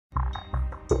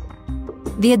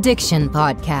The Addiction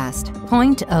Podcast,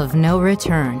 Point of No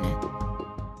Return.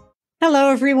 Hello,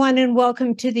 everyone, and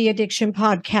welcome to the Addiction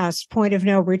Podcast, Point of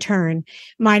No Return.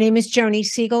 My name is Joni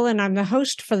Siegel, and I'm the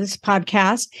host for this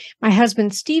podcast. My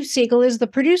husband, Steve Siegel, is the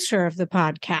producer of the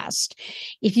podcast.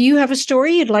 If you have a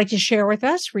story you'd like to share with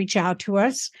us, reach out to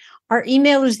us. Our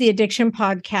email is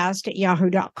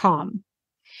theaddictionpodcast@yahoo.com.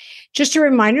 Just a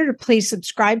reminder to please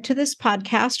subscribe to this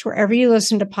podcast wherever you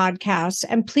listen to podcasts,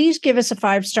 and please give us a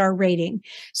 5-star rating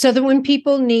so that when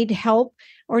people need help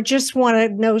or just want to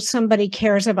know somebody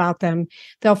cares about them,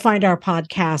 they'll find our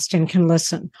podcast and can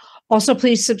listen. Also,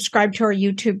 please subscribe to our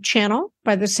YouTube channel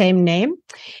by the same name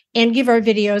and give our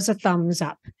videos a thumbs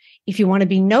up. If you want to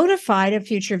be notified of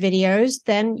future videos,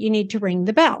 then you need to ring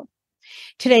the bell.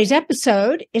 Today's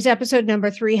episode is episode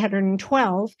number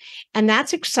 312, and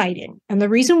that's exciting. And the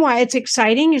reason why it's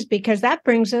exciting is because that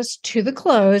brings us to the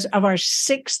close of our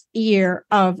 6th year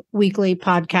of weekly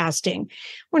podcasting.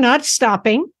 We're not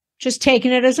stopping, just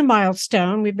taking it as a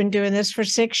milestone. We've been doing this for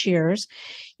 6 years.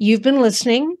 You've been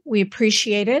listening. We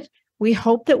appreciate it. We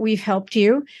hope that we've helped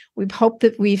you. We hope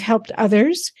that we've helped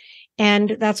others.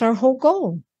 And that's our whole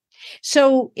goal.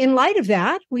 So in light of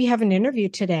that, we have an interview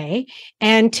today,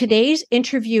 and today's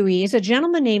interviewee is a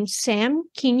gentleman named Sam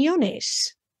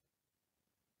Quinones.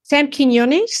 Sam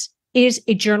Quinones is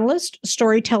a journalist,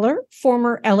 storyteller,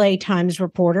 former LA Times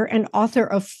reporter, and author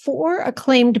of 4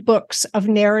 acclaimed books of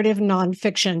narrative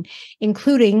nonfiction,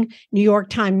 including New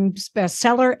York Times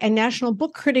bestseller and National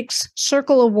Book Critics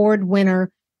Circle Award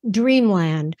winner,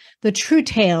 Dreamland, The True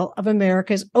Tale of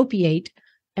America's Opiate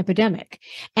Epidemic,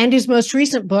 and his most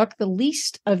recent book, The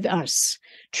Least of Us,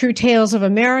 True Tales of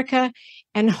America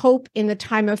and Hope in the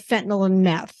Time of Fentanyl and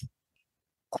Meth.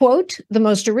 Quote, the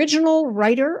most original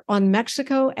writer on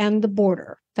Mexico and the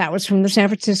border. That was from the San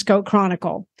Francisco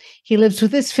Chronicle. He lives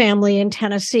with his family in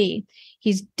Tennessee.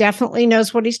 He definitely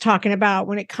knows what he's talking about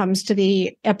when it comes to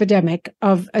the epidemic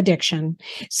of addiction.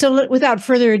 So without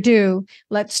further ado,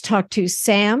 let's talk to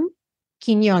Sam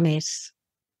Quinones.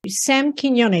 Sam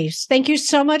Quinones, thank you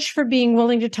so much for being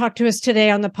willing to talk to us today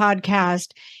on the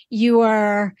podcast. You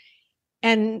are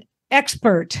an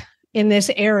expert in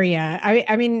this area.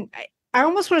 I mean, I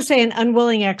almost want to say an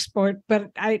unwilling expert,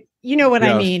 but you know what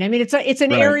I mean. I mean, it's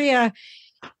an area.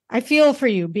 I feel for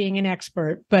you being an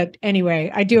expert, but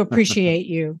anyway, I do appreciate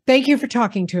you. Thank you for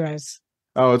talking to us.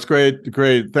 Oh, it's great.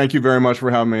 Great. Thank you very much for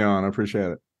having me on. I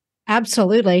appreciate it.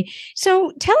 Absolutely.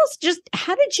 So tell us just,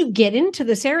 how did you get into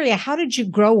this area? How did you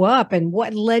grow up, and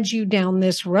what led you down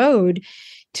this road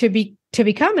to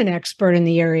become an expert in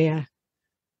the area?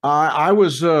 I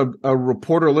was a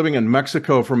reporter living in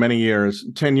Mexico for many years,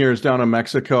 10 years down in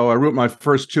Mexico. I wrote my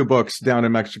first 2 books down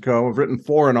in Mexico. I've written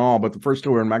 4 in all, but the first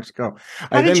 2 were in Mexico.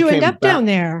 How did you end up down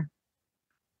there?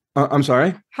 I'm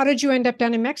sorry? How did you end up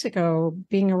down in Mexico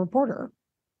being a reporter?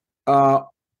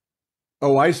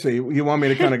 Oh, I see. You want me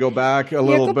to kind of go back a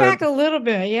little bit? Go back a little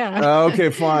bit, yeah. Okay,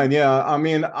 fine. Yeah. I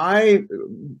mean,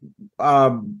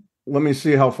 let me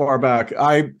see how far back.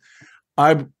 I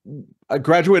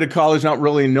graduated college not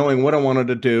really knowing what I wanted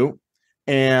to do.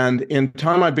 And in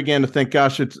time, I began to think,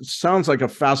 gosh, it sounds like a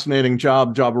fascinating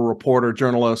job of a reporter,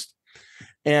 journalist.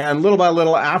 And little by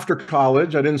little after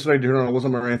college, I didn't study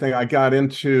journalism or anything. I got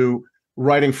into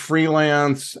writing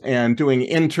freelance and doing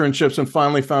internships, and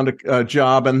finally found a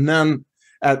job. And then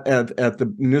at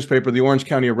the newspaper, the Orange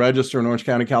County Register in Orange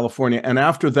County, California. And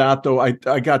after that, though, I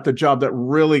got the job that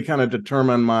really kind of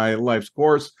determined my life's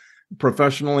course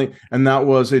professionally. And that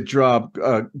was a job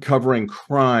covering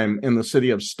crime in the city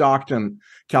of Stockton,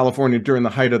 California, during the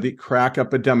height of the crack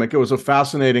epidemic. It was a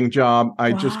fascinating job.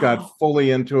 I just got fully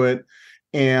into it.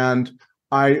 And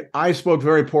I spoke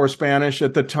very poor Spanish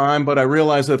at the time, but I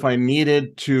realized that if I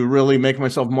needed to really make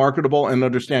myself marketable and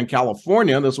understand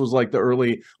California, this was like the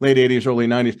late 80s, early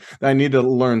 90s, that I needed to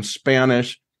learn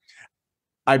Spanish.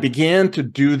 I began to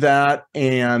do that.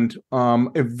 And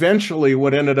eventually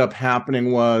what ended up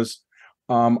happening was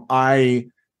I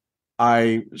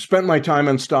spent my time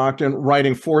in Stockton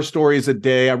writing 4 stories a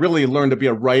day. I really learned to be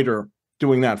a writer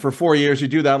doing that for 4 years. You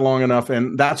do that long enough,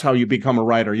 and that's how you become a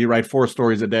writer. You write 4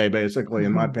 stories a day, basically,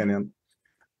 in my opinion.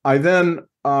 I then,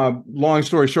 long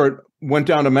story short, went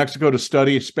down to Mexico to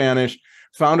study Spanish,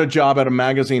 found a job at a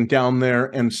magazine down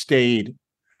there, and stayed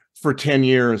for 10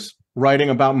 years,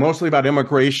 writing mostly about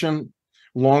immigration,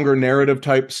 longer narrative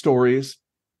type stories.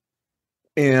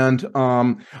 And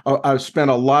I've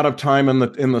spent a lot of time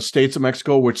in the states of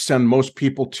Mexico, which send most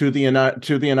people to the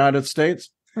United States.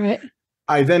 Right.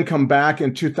 I then come back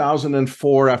in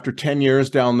 2004 after 10 years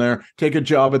down there, take a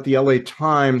job at the LA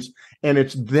Times. And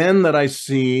it's then that I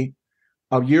see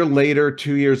a year later,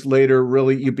 2 years later,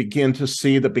 really, you begin to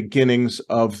see the beginnings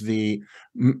of the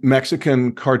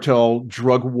Mexican cartel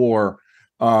drug war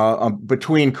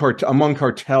among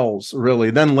cartels,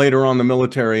 really. Then later on, the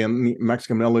military and the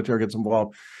Mexican military gets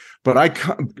involved. But I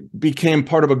became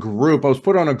part of a group. I was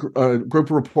put on a group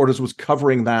of reporters who was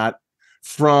covering that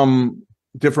from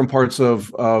different parts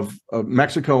of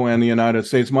Mexico and the United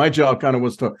States. My job kind of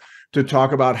was to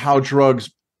talk about how drugs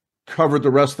covered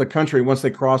the rest of the country once they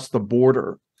crossed the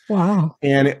border. Wow.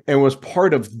 And it was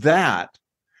part of that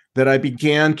I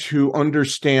began to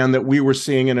understand that we were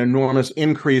seeing an enormous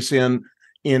increase in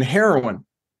heroin.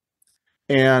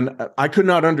 And I could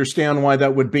not understand why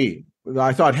that would be.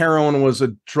 I thought heroin was a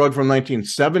drug from the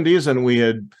 1970s and we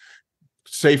had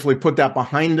safely put that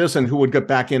behind us, and who would get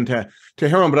back into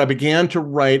heroin. But I began to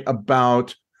write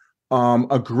about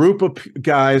a group of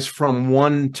guys from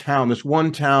this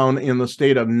one town in the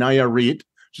state of Nayarit,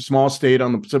 which is a small state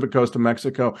on the Pacific coast of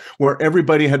Mexico, where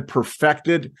everybody had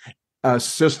perfected a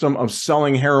system of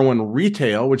selling heroin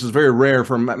retail, which is very rare.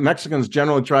 For Mexicans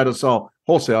generally try to sell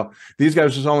wholesale. These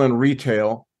guys were selling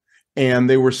retail, and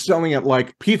they were selling it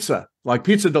like pizza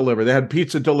delivery. They had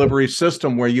pizza delivery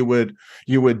system where you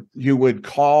would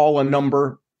call a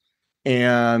number,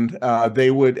 and they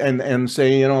would and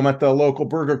say, I'm at the local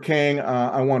Burger King,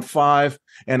 I want 5,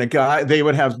 and they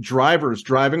would have drivers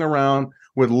driving around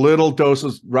with little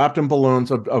doses wrapped in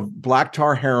balloons of black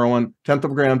tar heroin, 1/10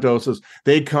 of a gram doses.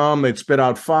 They'd come, they'd spit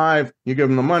out 5, you give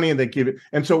them the money, and they give it.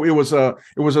 And so it was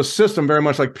a system very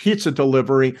much like pizza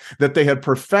delivery that they had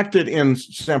perfected in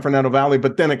San Fernando Valley,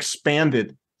 but then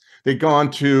expanded. They'd gone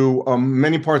to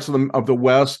many parts of the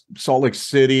West, Salt Lake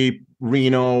City,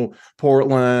 Reno,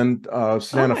 Portland,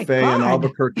 Santa Fe, and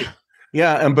Albuquerque.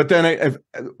 Yeah, but then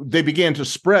they began to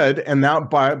spread, and now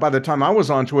by the time I was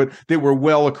onto it, they were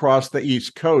well across the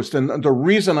East Coast. And the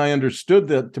reason I understood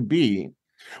that to be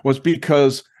was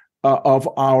because of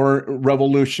our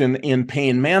revolution in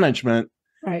pain management,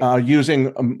 right.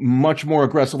 Using much more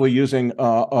aggressively using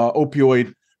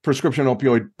prescription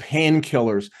opioid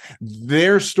painkillers.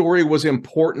 Their story was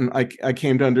important, I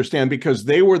came to understand, because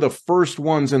they were the first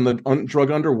ones in the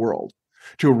drug underworld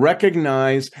to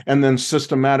recognize and then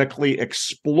systematically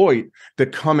exploit the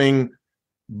coming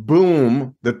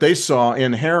boom that they saw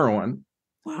in heroin.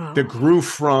 Wow. That grew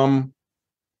from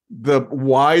the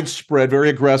widespread, very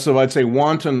aggressive, I'd say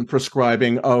wanton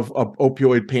prescribing of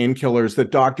opioid painkillers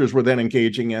that doctors were then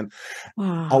engaging in.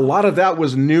 Wow. A lot of that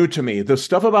was new to me. The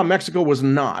stuff about Mexico was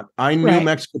not. I knew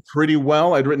Mexico pretty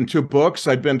well. I'd written 2 books.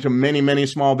 I'd been to many, many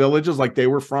small villages like they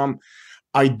were from.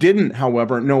 I didn't,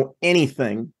 however, know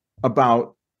anything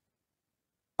about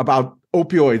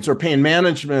opioids or pain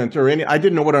management or I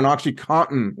didn't know what an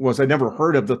OxyContin was. I'd never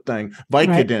heard of the thing.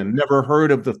 Vicodin, never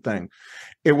heard of the thing.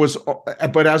 It was,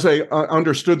 but as I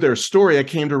understood their story, I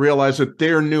came to realize that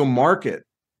their new market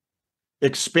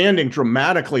expanding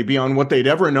dramatically beyond what they'd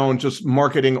ever known, just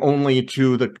marketing only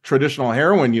to the traditional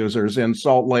heroin users in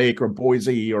Salt Lake or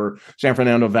Boise or San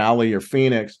Fernando Valley or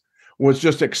Phoenix, was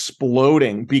just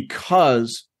exploding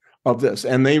because of this.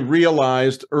 And they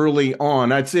realized early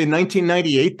on, I'd say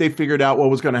 1998, they figured out what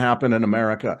was going to happen in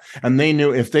America. And they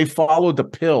knew if they followed the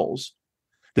pills,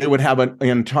 they would have an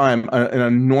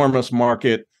enormous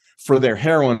market for their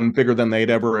heroin, bigger than they'd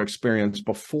ever experienced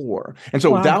before. And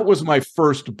so that was my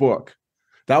first book.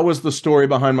 That was the story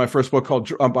behind my first book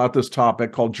about this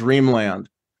topic, called Dreamland.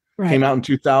 Came out in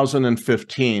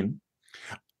 2015.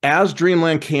 As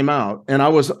Dreamland came out, and I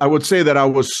would say that I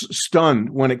was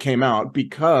stunned when it came out,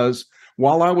 because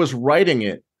while I was writing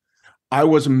it, I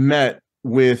was met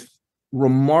with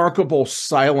remarkable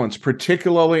silence,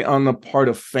 particularly on the part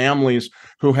of families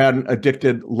who had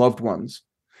addicted loved ones.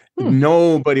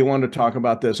 Nobody wanted to talk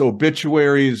about this.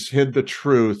 Obituaries hid the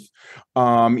truth.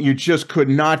 You just could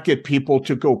not get people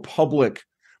to go public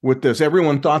with this.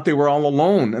 Everyone thought they were all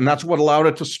alone, and that's what allowed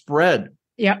it to spread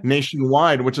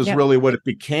nationwide, which is really what it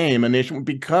became,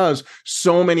 because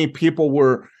so many people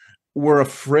were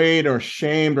afraid or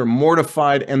ashamed or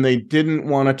mortified, and they didn't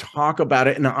want to talk about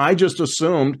it. And I just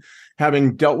assumed,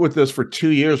 having dealt with this for 2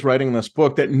 years writing this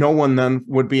book, that no one then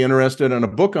would be interested in a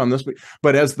book on this.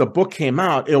 But as the book came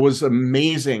out, it was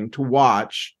amazing to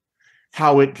watch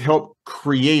how it helped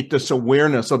create this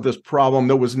awareness of this problem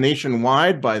that was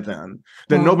nationwide by then,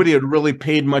 that nobody had really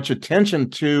paid much attention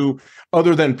to,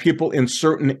 other than people in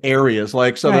certain areas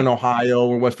like Southern Ohio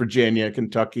or West Virginia,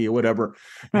 Kentucky, or whatever,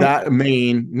 that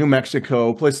Maine, New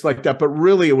Mexico, places like that. But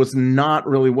really, it was not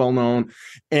really well known.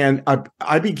 And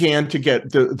I began to get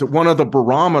one of the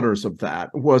barometers of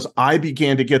that was I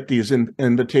began to get these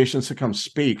invitations to come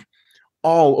speak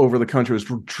all over the country. It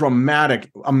was dramatic,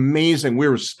 amazing. We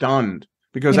were stunned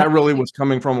because that really was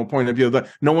coming from a point of view that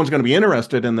no one's going to be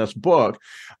interested in this book.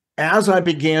 As I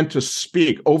began to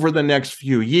speak over the next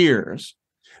few years,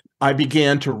 I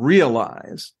began to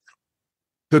realize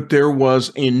that there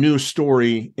was a new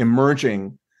story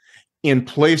emerging in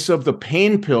place of the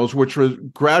pain pills, which were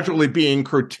gradually being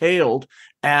curtailed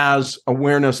as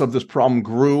awareness of this problem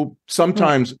grew,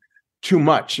 sometimes too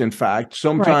much, in fact,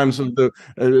 sometimes of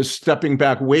the stepping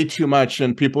back way too much,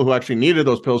 and people who actually needed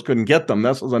those pills couldn't get them.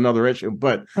 This was another issue.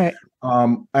 But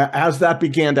as that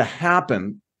began to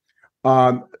happen,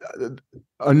 another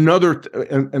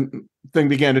thing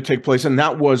began to take place, and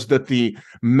that was that the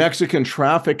Mexican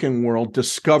trafficking world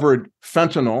discovered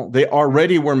fentanyl. They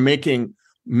already were making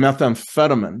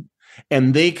methamphetamine,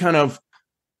 and they kind of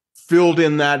filled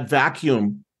in that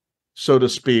vacuum, so to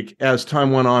speak, as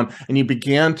time went on, and you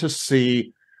began to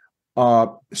see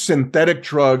synthetic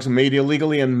drugs made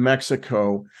illegally in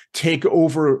Mexico take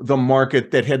over the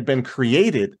market that had been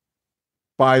created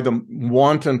by the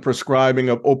wanton prescribing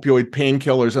of opioid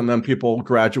painkillers, and then people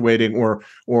graduating or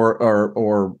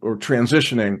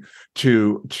transitioning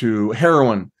to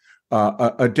heroin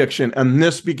addiction. And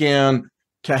this began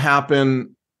to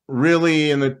happen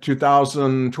really in the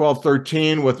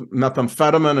 2012-13 with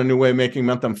methamphetamine, a new way of making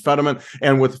methamphetamine,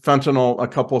 and with fentanyl a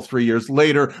couple, 3 years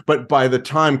later. But by the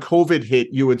time COVID hit,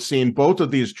 you had seen both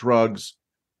of these drugs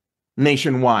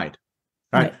nationwide.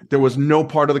 Right? There was no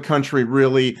part of the country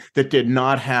really that did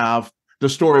not have, the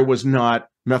story was not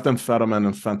methamphetamine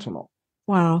and fentanyl.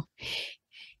 Wow.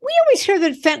 We always hear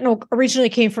that fentanyl originally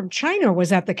came from China.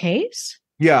 Was that the case?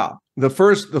 Yeah. The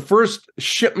first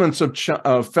shipments of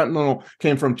fentanyl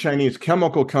came from Chinese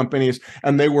chemical companies,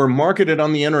 and they were marketed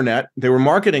on the internet. They were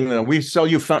marketing them. We sell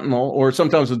you fentanyl, or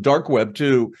sometimes the dark web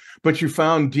too. But you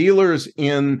found dealers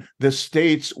in the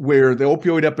states where the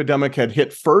opioid epidemic had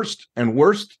hit first and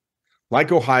worst,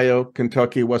 like Ohio,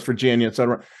 Kentucky, West Virginia, et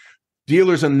cetera.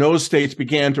 Dealers in those states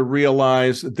began to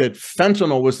realize that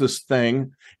fentanyl was this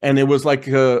thing, and it was like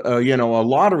a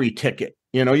lottery ticket.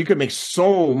 You could make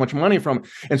so much money from it.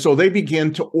 And so they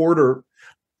began to order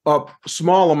up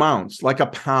small amounts, like a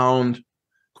pound,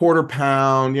 quarter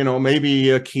pound, maybe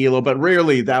a kilo, but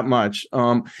rarely that much.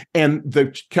 And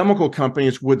the chemical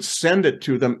companies would send it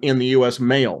to them in the U.S.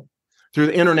 mail, through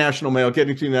the international mail,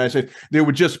 getting to the United States. They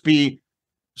would just be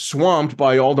swamped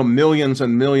by all the millions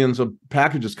and millions of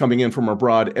packages coming in from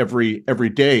abroad every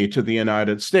day to the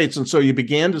United States. And so you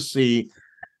began to see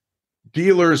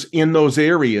dealers in those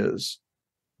areas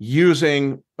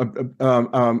using,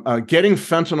 getting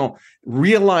fentanyl,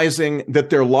 realizing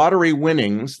that their lottery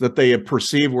winnings that they had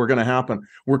perceived were going to happen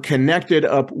were connected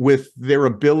up with their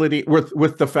ability,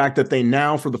 with the fact that they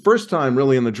now, for the first time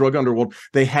really in the drug underworld,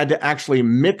 they had to actually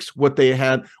mix what they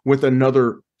had with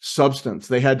another substance.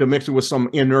 They had to mix it with some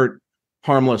inert,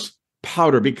 harmless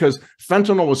powder, because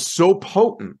fentanyl was so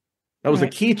potent. That was the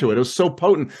key to it. It was so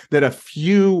potent that a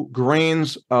few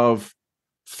grains of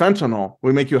fentanyl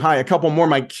would make you high. A couple more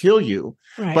might kill you.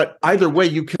 Right. But either way,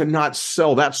 you cannot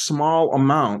sell that small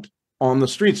amount on the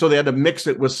street. So they had to mix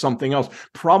it with something else.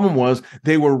 Problem was,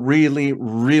 they were really,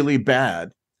 really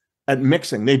bad at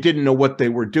mixing. They didn't know what they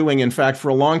were doing. In fact, for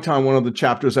a long time, one of the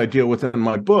chapters I deal with in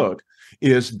my book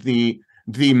is the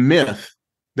myth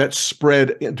that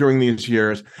spread during these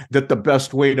years that the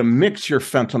best way to mix your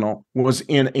fentanyl was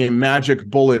in a magic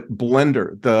bullet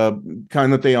blender, the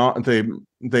kind that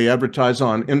they advertise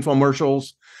on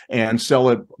infomercials and sell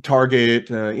at Target,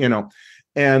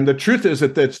 And the truth is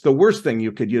that that's the worst thing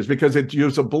you could use, because it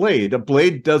uses a blade. A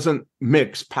blade doesn't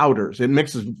mix powders. It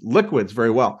mixes liquids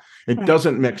very well. It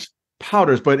doesn't mix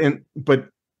powders, but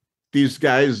these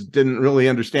guys didn't really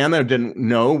understand that, didn't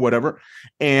know, whatever.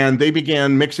 And they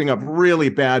began mixing up really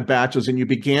bad batches, and you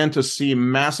began to see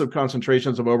massive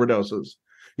concentrations of overdoses.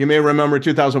 You may remember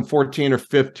 2014 or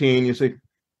 15, you see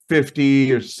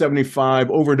 50 or 75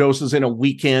 overdoses in a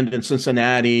weekend in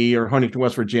Cincinnati or Huntington,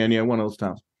 West Virginia, one of those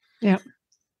towns. Yeah.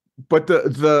 But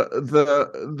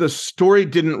the story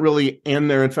didn't really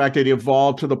end there. In fact, it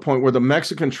evolved to the point where the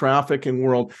Mexican trafficking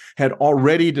world had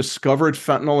already discovered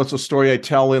fentanyl. It's a story I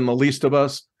tell in The Least of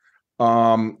Us,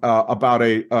 about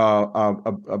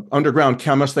a underground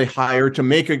chemist they hired to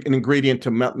make an ingredient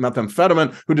to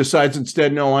methamphetamine, who decides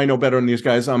instead, no, I know better than these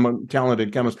guys. I'm a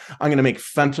talented chemist. I'm going to make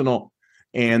fentanyl.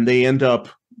 And they end up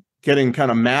getting kind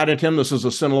of mad at him. This is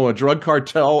a Sinaloa drug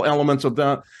cartel elements of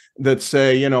that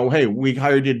say, hey, we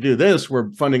hired you to do this.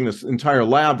 We're funding this entire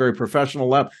lab, very professional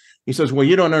lab. He says, well,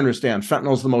 you don't understand.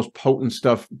 Fentanyl is the most potent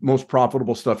stuff, most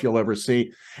profitable stuff you'll ever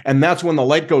see. And that's when the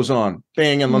light goes on,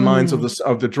 bang, in the minds of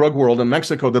the drug world in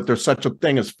Mexico, that there's such a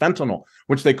thing as fentanyl,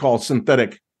 which they call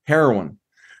synthetic heroin.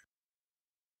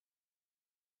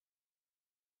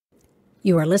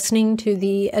 You are listening to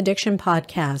the Addiction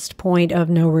Podcast, Point of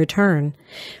No Return.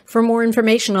 For more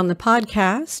information on the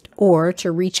podcast, or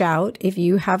to reach out if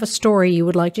you have a story you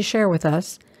would like to share with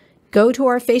us, go to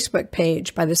our Facebook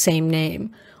page by the same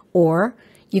name, or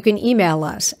you can email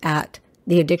us at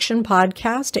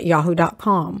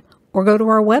theaddictionpodcast@yahoo.com, or go to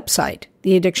our website,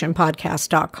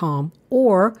 theaddictionpodcast.com,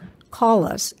 or call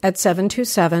us at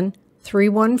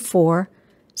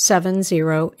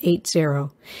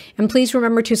 727-314-7080. And please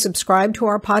remember to subscribe to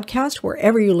our podcast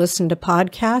wherever you listen to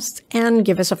podcasts and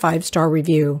give us a 5-star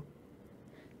review.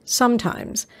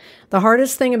 Sometimes, the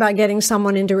hardest thing about getting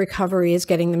someone into recovery is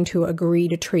getting them to agree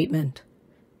to treatment.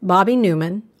 Bobby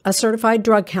Newman, a certified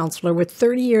drug counselor with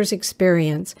 30 years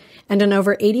experience and an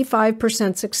over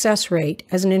 85% success rate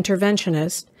as an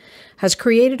interventionist, has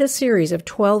created a series of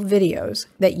 12 videos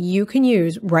that you can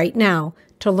use right now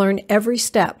to learn every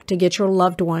step to get your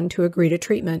loved one to agree to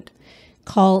treatment.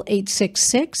 Call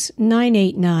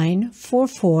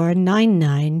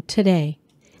 866-989-4499 today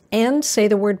and say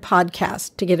the word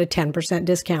podcast to get a 10%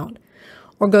 discount.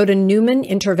 Or go to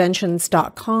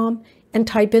newmaninterventions.com and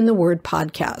type in the word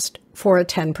podcast for a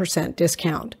 10%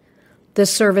 discount.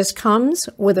 This service comes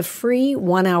with a free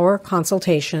 1-hour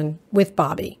consultation with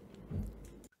Bobby.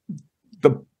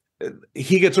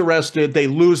 He gets arrested, they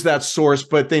lose that source,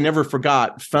 but they never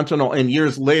forgot fentanyl. And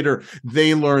years later,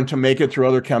 they learn to make it through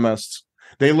other chemists.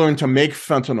 They learn to make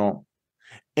fentanyl.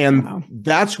 And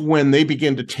that's when they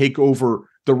begin to take over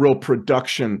the real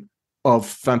production of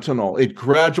fentanyl. It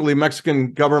gradually,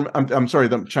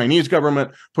 the Chinese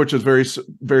government pushes very,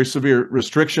 very severe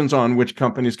restrictions on which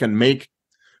companies can make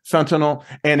fentanyl.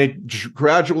 And it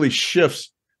gradually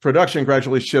shifts. Production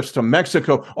gradually shifts to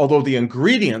Mexico, although the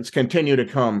ingredients continue to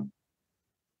come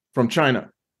from China.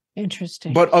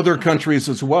 Interesting. But other countries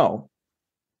as well.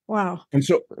 Wow. And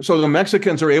so the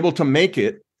Mexicans are able to make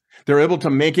it. They're able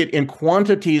to make it in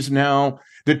quantities now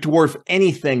that dwarf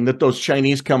anything that those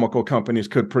Chinese chemical companies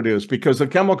could produce, because the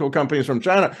chemical companies from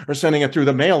China are sending it through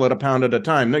the mail at a pound at a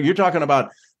time. Now, you're talking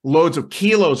about loads of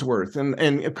kilos worth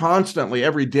and constantly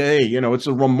every day. It's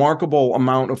a remarkable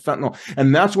amount of fentanyl.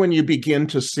 And that's when you begin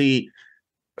to see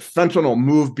fentanyl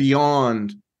move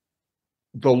beyond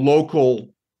the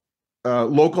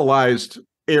localized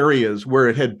areas where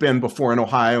it had been before in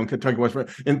Ohio and Kentucky, West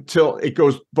Virginia, until it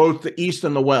goes both the east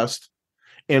and the west.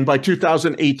 And by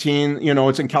 2018,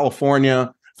 it's in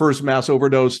California. First mass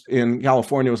overdose in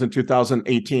California was in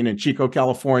 2018 in Chico,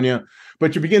 California.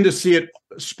 But you begin to see it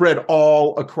spread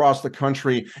all across the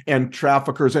country, and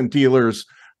traffickers and dealers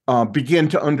begin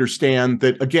to understand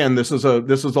that, again, this is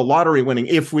a lottery winning.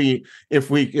 If we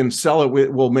can sell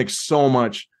it, we'll make so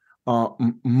much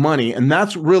money. And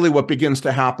that's really what begins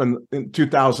to happen in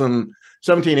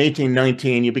 2017, 18,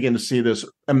 19. You begin to see this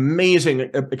amazing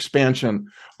expansion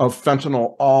of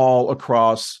fentanyl all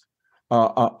across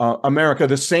America.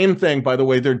 The same thing, by the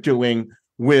way, they're doing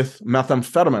with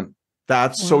methamphetamine.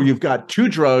 That's so you've got two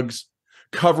drugs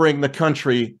covering the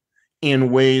country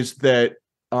in ways that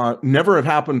never have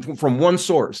happened from one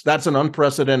source. That's an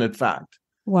unprecedented fact.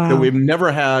 Wow. That we've never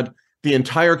had the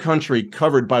entire country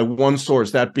covered by one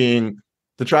source, that being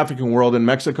the trafficking world in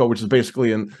Mexico, which is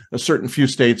basically in a certain few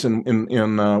states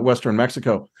in Western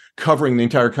Mexico, covering the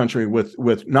entire country with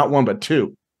not one, but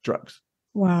two drugs.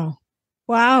 Wow.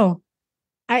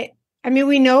 I mean,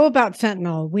 we know about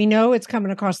fentanyl. We know it's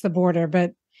coming across the border,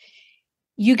 but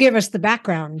you give us the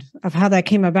background of how that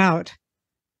came about.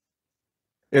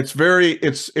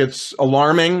 It's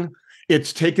alarming.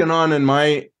 It's taken on, in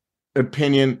my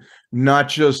opinion, not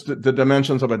just the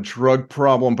dimensions of a drug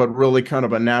problem, but really kind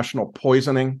of a national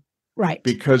poisoning. Right.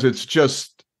 Because it's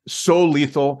just so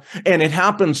lethal. And it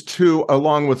happens too,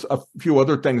 along with a few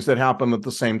other things that happen at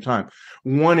the same time.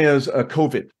 One is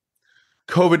COVID.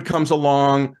 COVID comes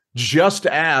along just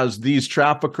as these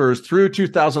traffickers through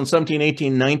 2017,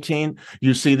 18, 19,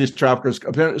 you see these traffickers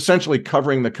essentially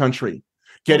covering the country,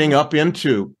 getting up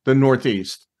into the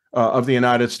Northeast of the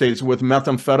United States with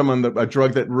methamphetamine, a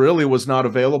drug that really was not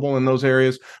available in those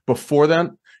areas before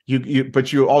then.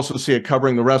 But you also see it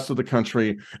covering the rest of the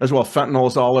country as well. Fentanyl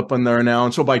is all up in there now.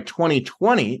 And so by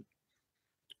 2020,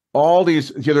 all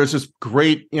these, there's this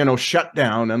great,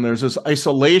 shutdown, and there's this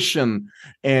isolation,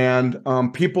 and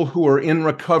people who are in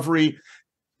recovery,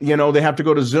 they have to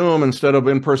go to Zoom instead of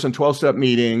in-person 12-step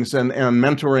meetings and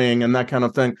mentoring and that kind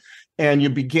of thing. And you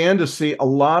began to see a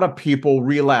lot of people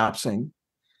relapsing.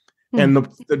 And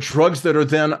the drugs that are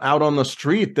then out on the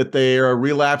street that they are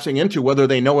relapsing into, whether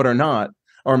they know it or not,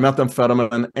 are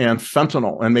methamphetamine and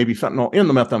fentanyl, and maybe fentanyl in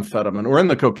the methamphetamine or in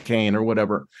the cocaine or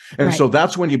whatever. And so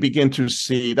that's when you begin to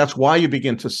see, that's why you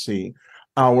begin to see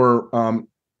our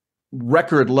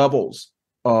record levels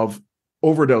of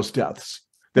overdose deaths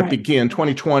that Right. began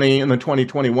 2020, and then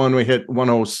 2021 we hit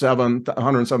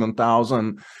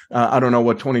 107,000. I don't know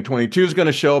what 2022 is going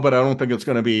to show, but I don't think it's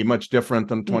going to be much different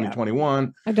than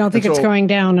 2021. I don't think it's going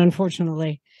down,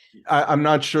 unfortunately. I'm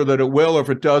not sure that it will, or if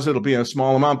it does, it'll be a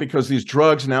small amount, because these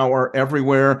drugs now are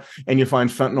everywhere, and you find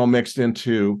fentanyl mixed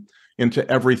into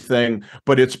everything.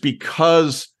 But it's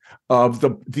because of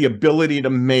the ability to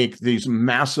make these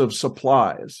massive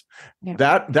supplies. Yeah.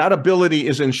 That ability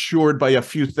is ensured by a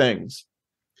few things.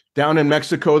 Down in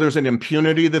Mexico, there's an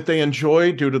impunity that they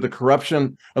enjoy due to the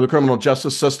corruption of the criminal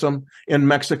justice system. In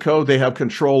Mexico, they have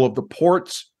control of the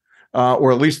ports,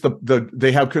 or at least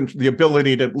they have the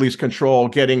ability to at least control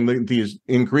getting these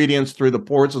ingredients through the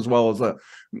ports, as well as the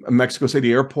Mexico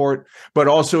City airport. But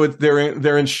also,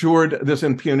 they're ensured. This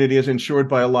impunity is ensured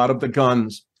by a lot of the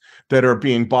guns that are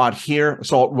being bought here,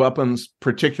 assault weapons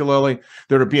particularly,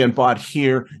 that are being bought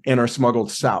here and are smuggled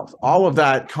south. All of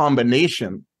that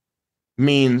combination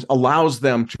allows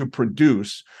them to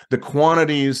produce the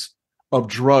quantities of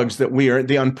drugs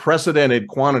the unprecedented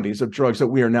quantities of drugs that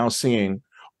we are now seeing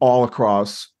all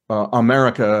across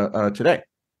America today.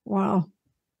 Wow.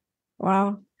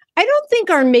 I don't think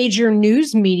our major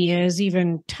news media has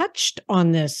even touched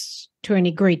on this to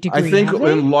any great degree. I think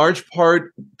in large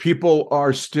part, people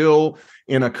are still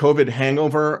in a COVID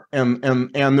hangover, and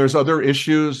there's other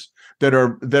issues that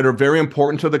are very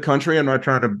important to the country. I'm not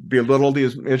trying to belittle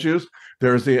these issues.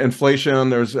 There's the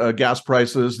inflation, there's gas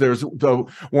prices, there's the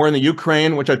war in the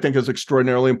Ukraine, which I think is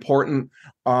extraordinarily important.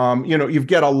 You've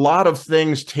got a lot of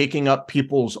things taking up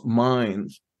people's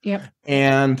minds. Yep.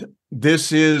 And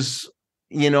this is,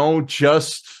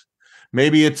 just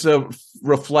maybe it's a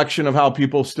reflection of how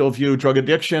people still view drug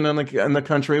addiction in the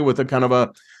country, with a kind of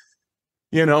a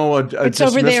it's dismissal.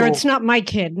 Over there. It's not my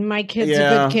kid. My kid's a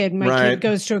good kid. My kid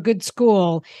goes to a good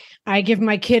school. I give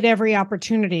my kid every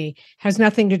opportunity. Has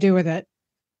nothing to do with it.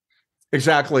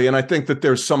 Exactly. And I think that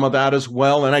there's some of that as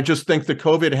well. And I just think the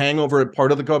COVID hangover,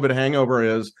 part of the COVID hangover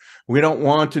is we don't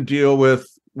want to deal with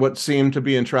what seem to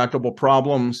be intractable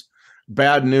problems.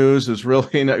 Bad news is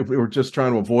really, we're just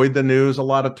trying to avoid the news a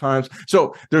lot of times.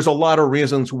 So there's a lot of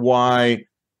reasons why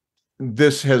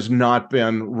this has not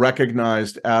been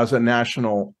recognized as a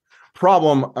national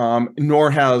problem,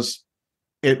 nor has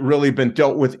it really been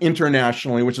dealt with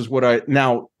internationally, which is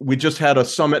we just had a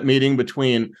summit meeting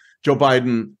between Joe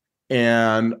Biden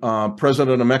and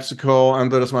President of Mexico,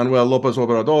 Andrés Manuel López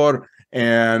Obrador,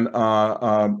 and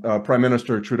Prime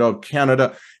Minister Trudeau of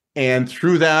Canada. And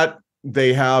through that,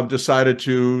 they have decided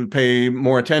to pay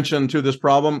more attention to this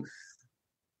problem.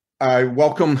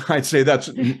 I'd say that's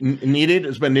needed.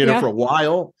 It's been needed for a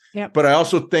while. Yep. But I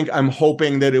also think, I'm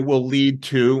hoping that it will lead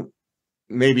to,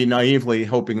 maybe naively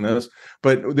hoping this,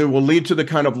 but it will lead to the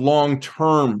kind of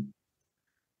long-term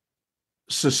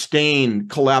sustained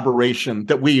collaboration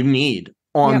that we need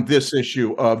on this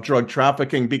issue of drug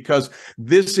trafficking, because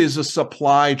this is a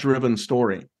supply-driven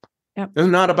story. Yep. It's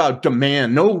not about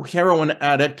demand. No heroin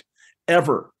addict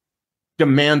ever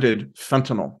demanded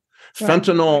fentanyl. Right.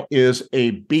 Fentanyl is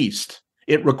a beast.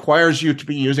 It requires you to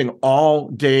be using all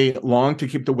day long to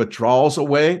keep the withdrawals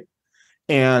away.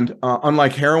 And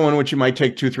unlike heroin, which you might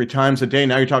take 2-3 times a day,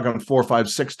 now you're talking 4, 5,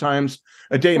 6 times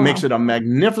a day. Wow. It makes it a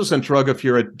magnificent drug if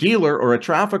you're a dealer or a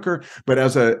trafficker, but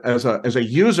as a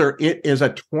user, it is a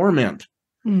torment.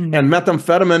 Mm. And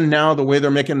methamphetamine, now the way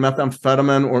they're making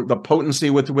methamphetamine, or the potency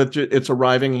with which it's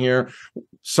arriving here,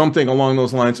 something along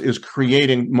those lines is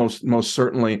creating most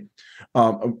certainly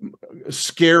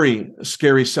scary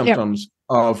symptoms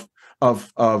of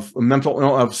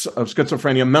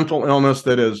schizophrenia, mental illness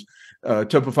that is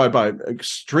typified by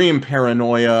extreme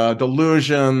paranoia,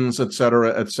 delusions, et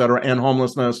cetera, and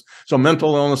homelessness. So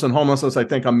mental illness and homelessness, I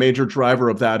think a major driver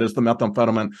of that is the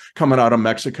methamphetamine coming out of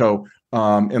Mexico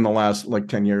in the last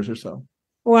 10 years or so.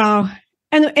 Wow.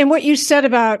 And what you said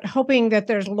about hoping that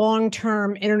there's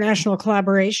long-term international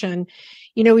collaboration,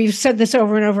 we've said this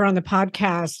over and over on the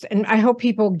podcast, and I hope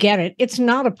people get it. It's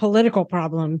not a political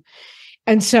problem.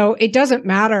 And so it doesn't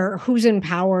matter who's in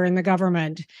power in the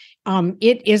government.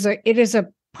 It is a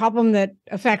problem that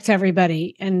affects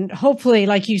everybody. And hopefully,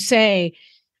 like you say,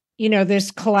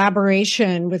 this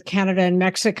collaboration with Canada and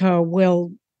Mexico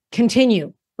will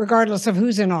continue, regardless of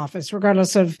who's in office,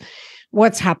 regardless of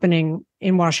what's happening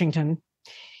in Washington.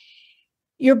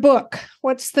 Your book,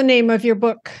 what's the name of your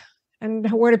book,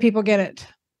 and where do people get it?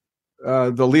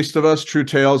 The Least of Us, True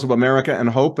Tales of America and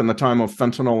Hope in the Time of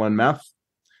Fentanyl and Meth.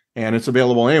 And it's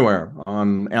available anywhere,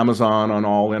 on Amazon, on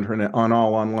all internet, on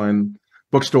all online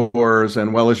bookstores,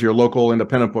 and well as your local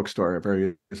independent bookstore,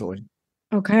 very easily.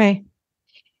 Okay.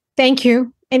 Thank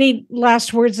you. Any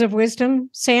last words of wisdom,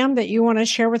 Sam, that you want to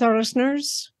share with our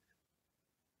listeners?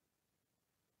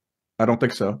 I don't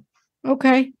think so.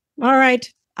 Okay. All right.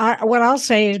 What I'll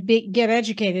say is get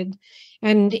educated.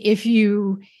 And if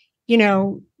you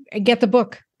get the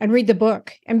book and read the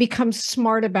book and become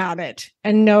smart about it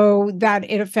and know that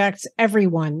it affects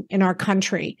everyone in our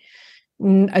country.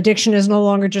 Addiction is no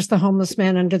longer just the homeless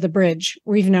man under the bridge.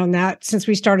 We've known that since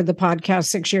we started the podcast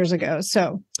 6 years ago.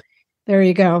 So there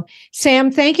you go.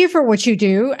 Sam, thank you for what you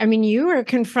do. I mean, you are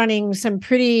confronting some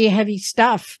pretty heavy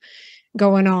stuff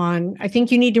going on. I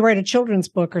think you need to write a children's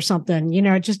book or something,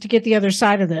 just to get the other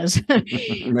side of this.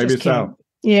 Maybe so.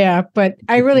 Yeah, but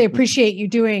I really appreciate you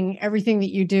doing everything that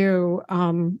you do,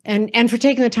 and for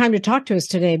taking the time to talk to us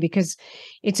today, because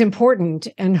it's important,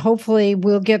 and hopefully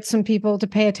we'll get some people to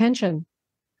pay attention.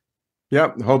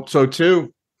 Yep, hope so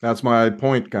too. That's my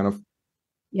point, kind of.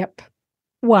 Yep.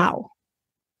 Wow.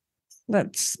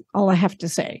 That's all I have to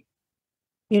say.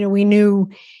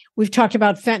 We've talked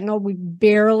about fentanyl. We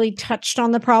barely touched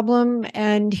on the problem,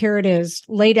 and here it is,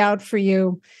 laid out for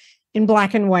you in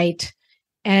black and white.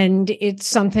 And it's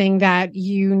something that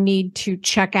you need to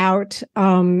check out.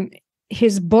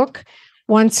 His book,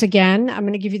 once again, I'm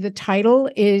going to give you the title,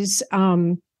 is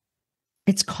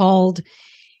it's called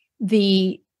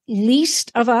The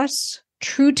Least of Us,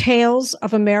 True Tales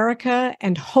of America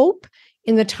and Hope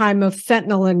in the Time of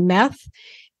Fentanyl and Meth.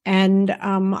 And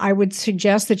I would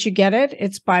suggest that you get it.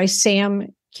 It's by Sam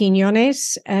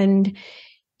Quinones. And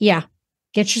yeah,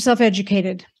 get yourself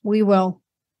educated. We will.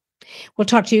 We'll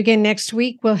talk to you again next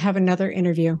week. We'll have another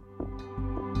interview.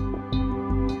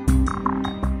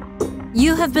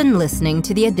 You have been listening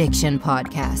to the Addiction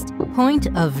Podcast,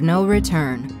 Point of No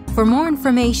Return. For more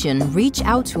information, reach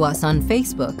out to us on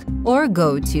Facebook or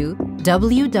go to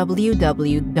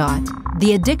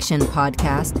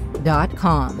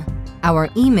www.theaddictionpodcast.com. Our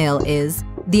email is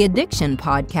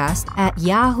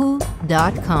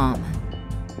theaddictionpodcast@yahoo.com.